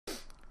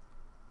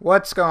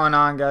What's going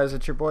on, guys?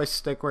 It's your boy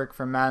Stickwork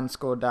from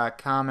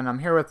MaddenSchool.com, and I'm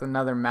here with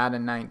another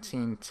Madden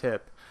 19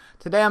 tip.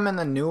 Today I'm in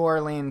the New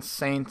Orleans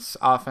Saints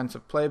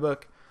offensive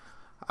playbook.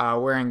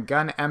 Wearing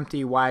Gun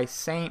Empty Y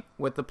Saint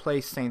with the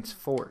Play Saints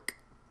fork.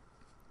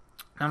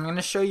 I'm going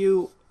to show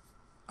you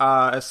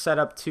a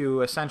setup to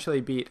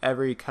essentially beat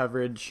every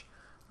coverage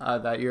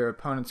that your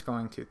opponent's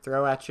going to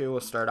throw at you.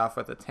 We'll start off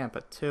with a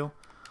Tampa 2.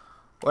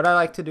 What I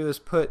like to do is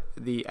put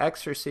the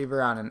X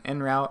receiver on an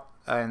in route,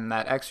 and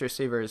that X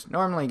receiver is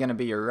normally going to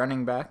be your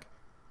running back.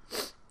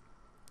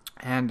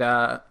 And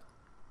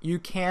you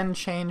can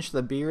change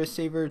the B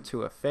receiver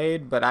to a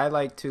fade, but I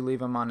like to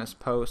leave him on his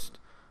post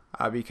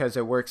because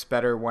it works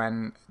better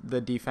when the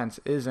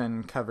defense is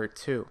in cover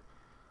 2.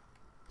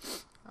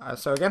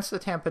 So against the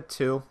Tampa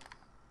 2,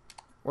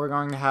 we're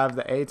going to have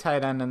the A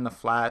tight end in the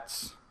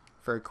flats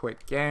for a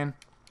quick gain.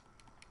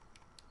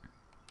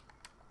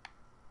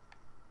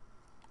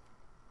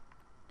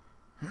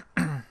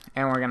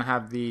 And we're going to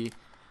have the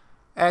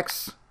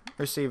X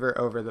receiver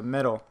over the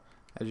middle,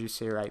 as you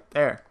see right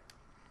there.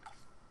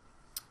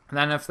 And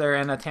then if they're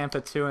in a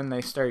Tampa 2 and they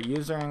start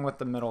usering with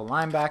the middle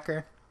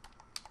linebacker,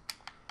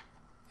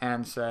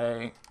 and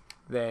say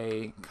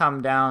they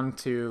come down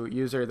to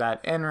user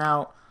that in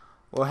route,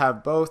 we'll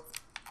have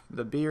both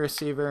the B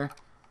receiver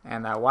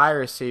and that Y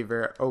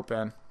receiver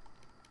open.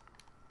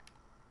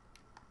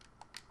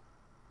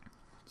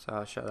 So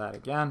I'll show that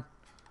again,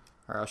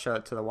 or I'll show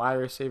it to the Y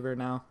receiver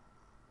now.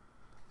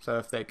 So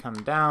if they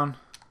come down,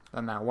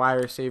 then that Y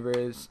receiver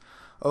is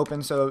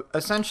open. So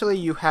essentially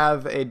you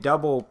have a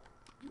double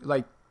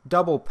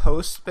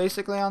post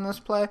basically on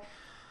this play,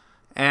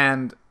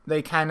 and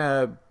they kind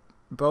of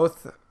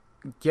both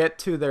get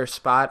to their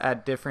spot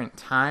at different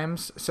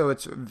times, so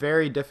it's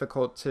very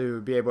difficult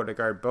to be able to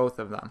guard both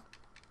of them.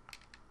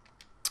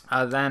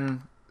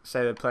 Then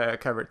say they play a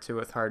cover 2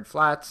 with hard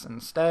flats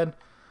instead.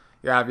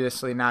 You're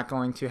obviously not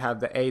going to have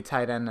the A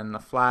tight end in the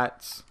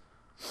flats.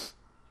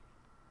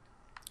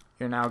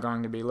 You're now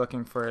going to be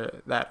looking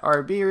for that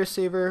RB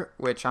receiver,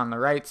 which on the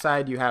right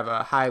side you have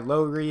a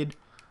high-low read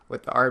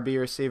with the RB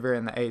receiver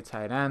and the A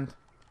tight end.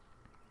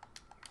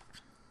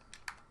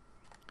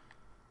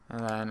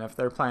 And then if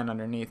they're playing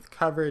underneath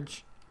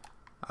coverage,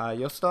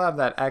 you'll still have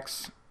that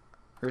X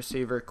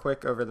receiver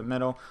quick over the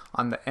middle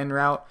on the in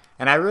route.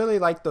 And I really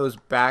like those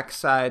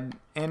backside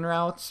in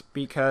routes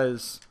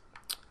because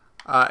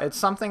it's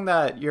something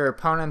that your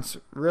opponents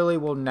really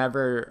will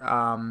never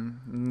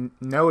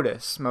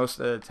notice most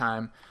of the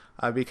time.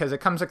 Because it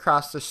comes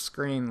across the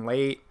screen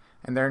late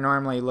and they're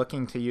normally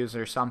looking to use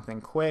something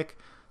quick.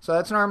 So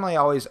that's normally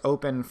always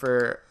open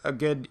for a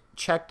good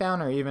check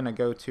down or even a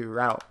go-to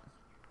route.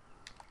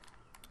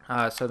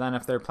 So then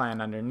if they're playing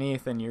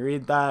underneath and you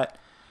read that,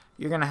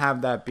 you're going to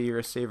have that B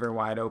receiver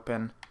wide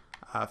open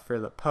for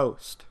the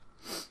post.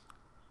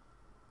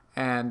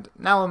 And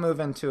now we'll move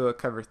into a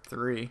cover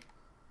 3.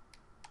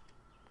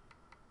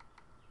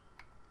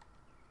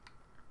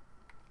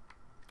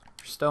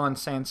 Still in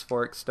Saints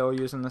fork, still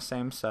using the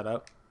same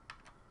setup.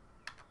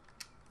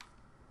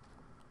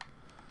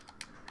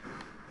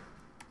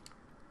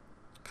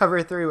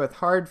 Cover 3 with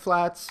hard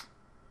flats.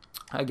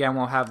 Again,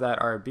 we'll have that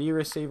RB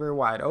receiver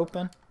wide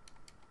open.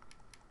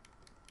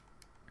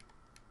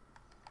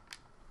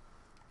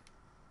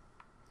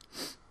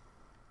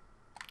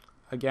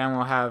 Again,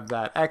 we'll have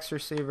that X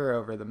receiver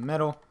over the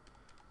middle.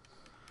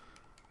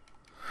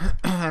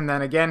 And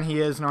then again, he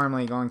is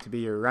normally going to be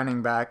your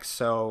running back,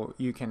 so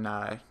you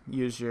can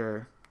use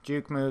your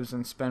juke moves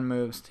and spin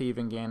moves to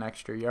even gain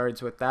extra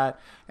yards with that.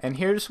 And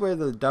here's where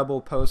the double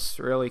posts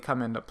really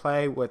come into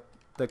play with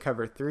the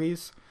cover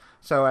 3s.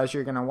 So as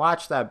you're going to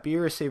watch, that B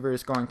receiver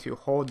is going to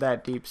hold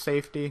that deep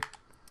safety,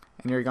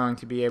 and you're going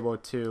to be able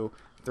to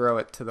throw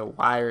it to the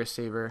Y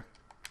receiver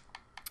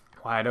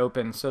wide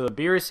open. So the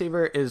B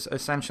receiver is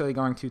essentially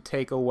going to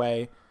take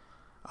away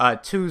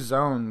 2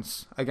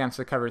 zones against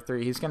the cover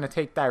 3. He's going to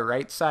take that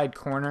right side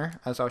corner,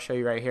 as I'll show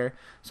you right here.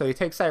 So he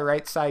takes that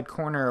right side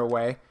corner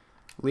away,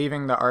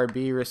 leaving the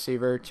RB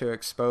receiver to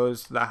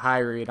expose the high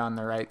read on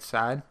the right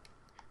side.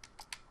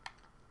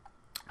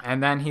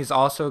 And then he's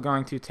also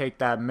going to take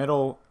that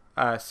middle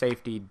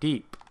safety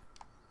deep.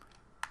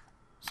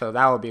 So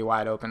that will be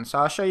wide open. So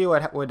I'll show you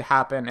what would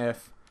happen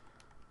if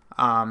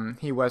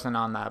he wasn't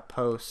on that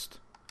post.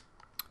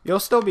 You'll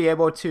still be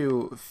able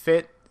to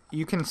fit.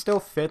 You can still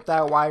fit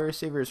that Y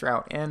receiver's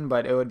route in,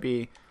 but it would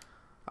be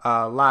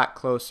a lot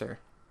closer.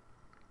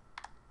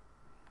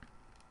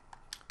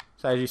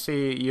 So as you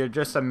see, you're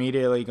just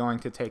immediately going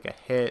to take a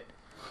hit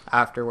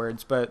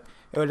afterwards, but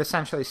it would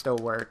essentially still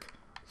work.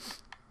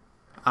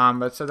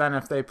 But so then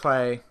if they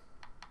play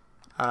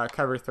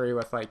cover 3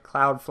 with like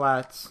cloud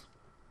flats,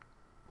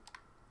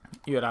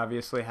 you would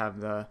obviously have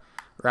the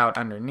route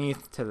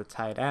underneath to the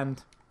tight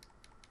end.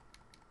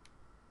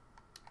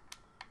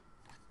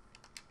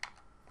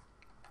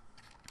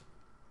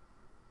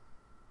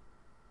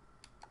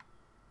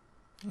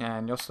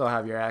 And you'll still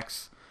have your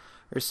X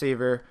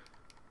receiver.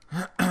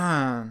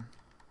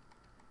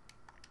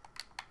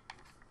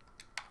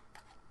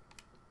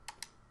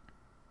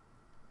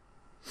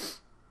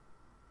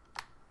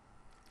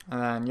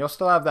 And then you'll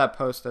still have that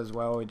post as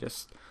well. We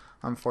just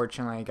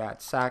unfortunately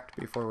got sacked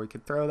before we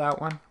could throw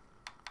that one.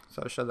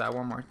 So I'll show that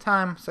one more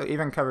time. So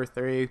even cover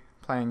 3,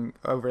 playing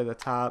over the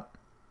top,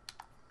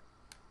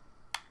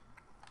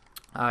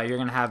 you're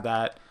going to have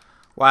that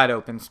wide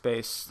open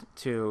space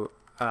to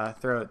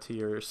throw it to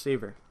your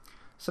receiver.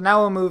 So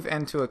now we'll move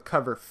into a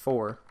cover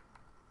 4.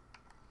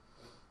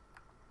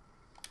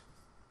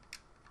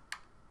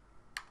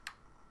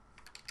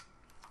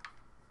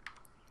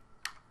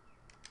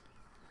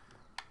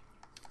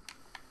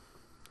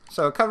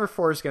 So cover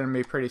 4 is going to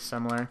be pretty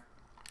similar.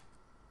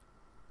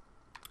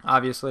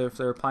 Obviously, if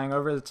they're playing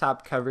over the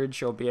top coverage,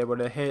 you'll be able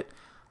to hit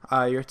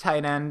your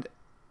tight end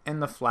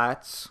in the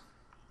flats.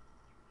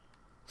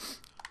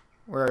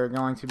 We're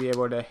going to be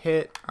able to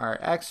hit our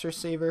X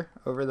receiver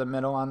over the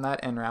middle on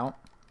that in route.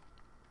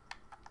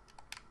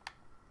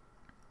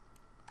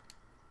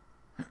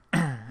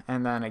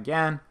 And then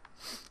again,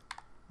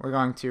 we're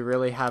going to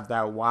really have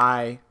that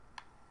Y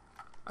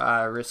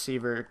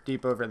receiver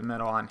deep over the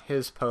middle on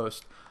his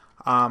post.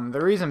 The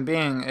reason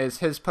being is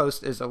his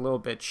post is a little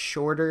bit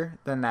shorter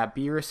than that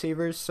B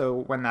receiver's, so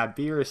when that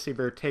B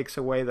receiver takes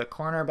away the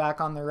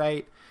cornerback on the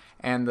right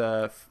and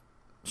the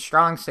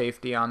strong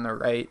safety on the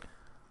right,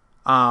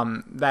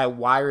 that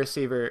Y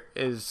receiver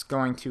is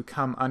going to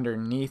come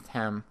underneath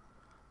him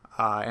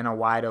in a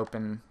wide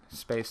open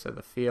space of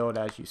the field,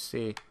 as you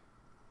see.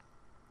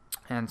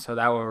 And so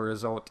that will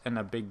result in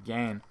a big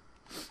gain.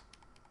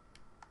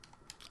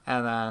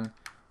 And then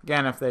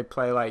again, if they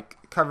play like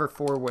cover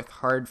 4 with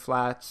hard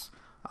flats,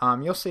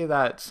 you'll see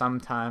that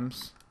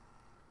sometimes.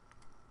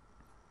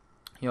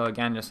 You'll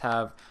again just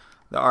have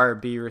the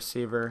RB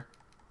receiver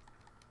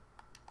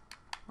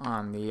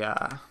on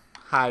the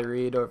high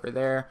read over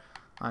there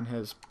on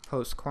his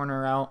post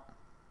corner route.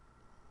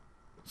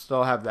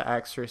 Still have the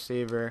X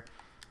receiver,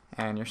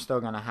 and you're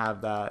still going to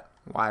have that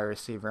Y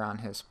receiver on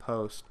his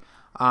post.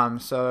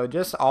 So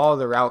just all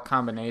the route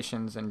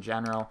combinations in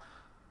general,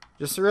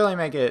 just to really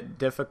make it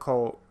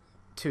difficult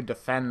to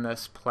defend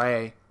this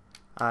play,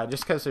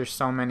 just because there's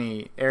so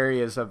many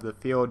areas of the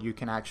field you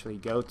can actually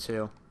go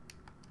to.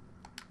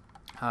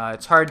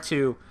 It's hard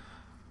to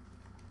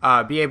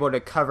be able to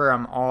cover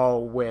them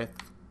all with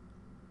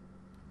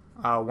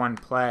one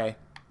play,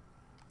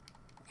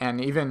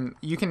 and even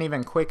you can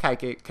even quick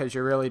hike it because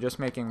you're really just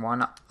making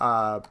one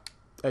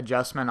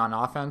adjustment on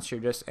offense. You're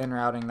just in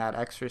routing that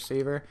X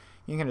receiver.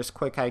 You can just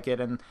quick hike it,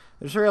 and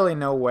there's really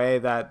no way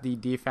that the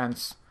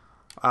defense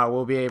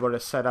will be able to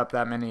set up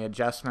that many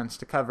adjustments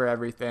to cover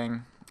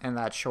everything in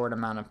that short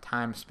amount of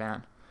time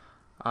span.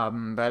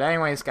 But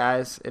anyways,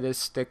 guys, it is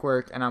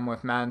Stickwork, and I'm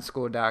with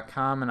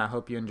MaddenSchool.com, and I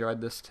hope you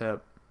enjoyed this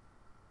tip.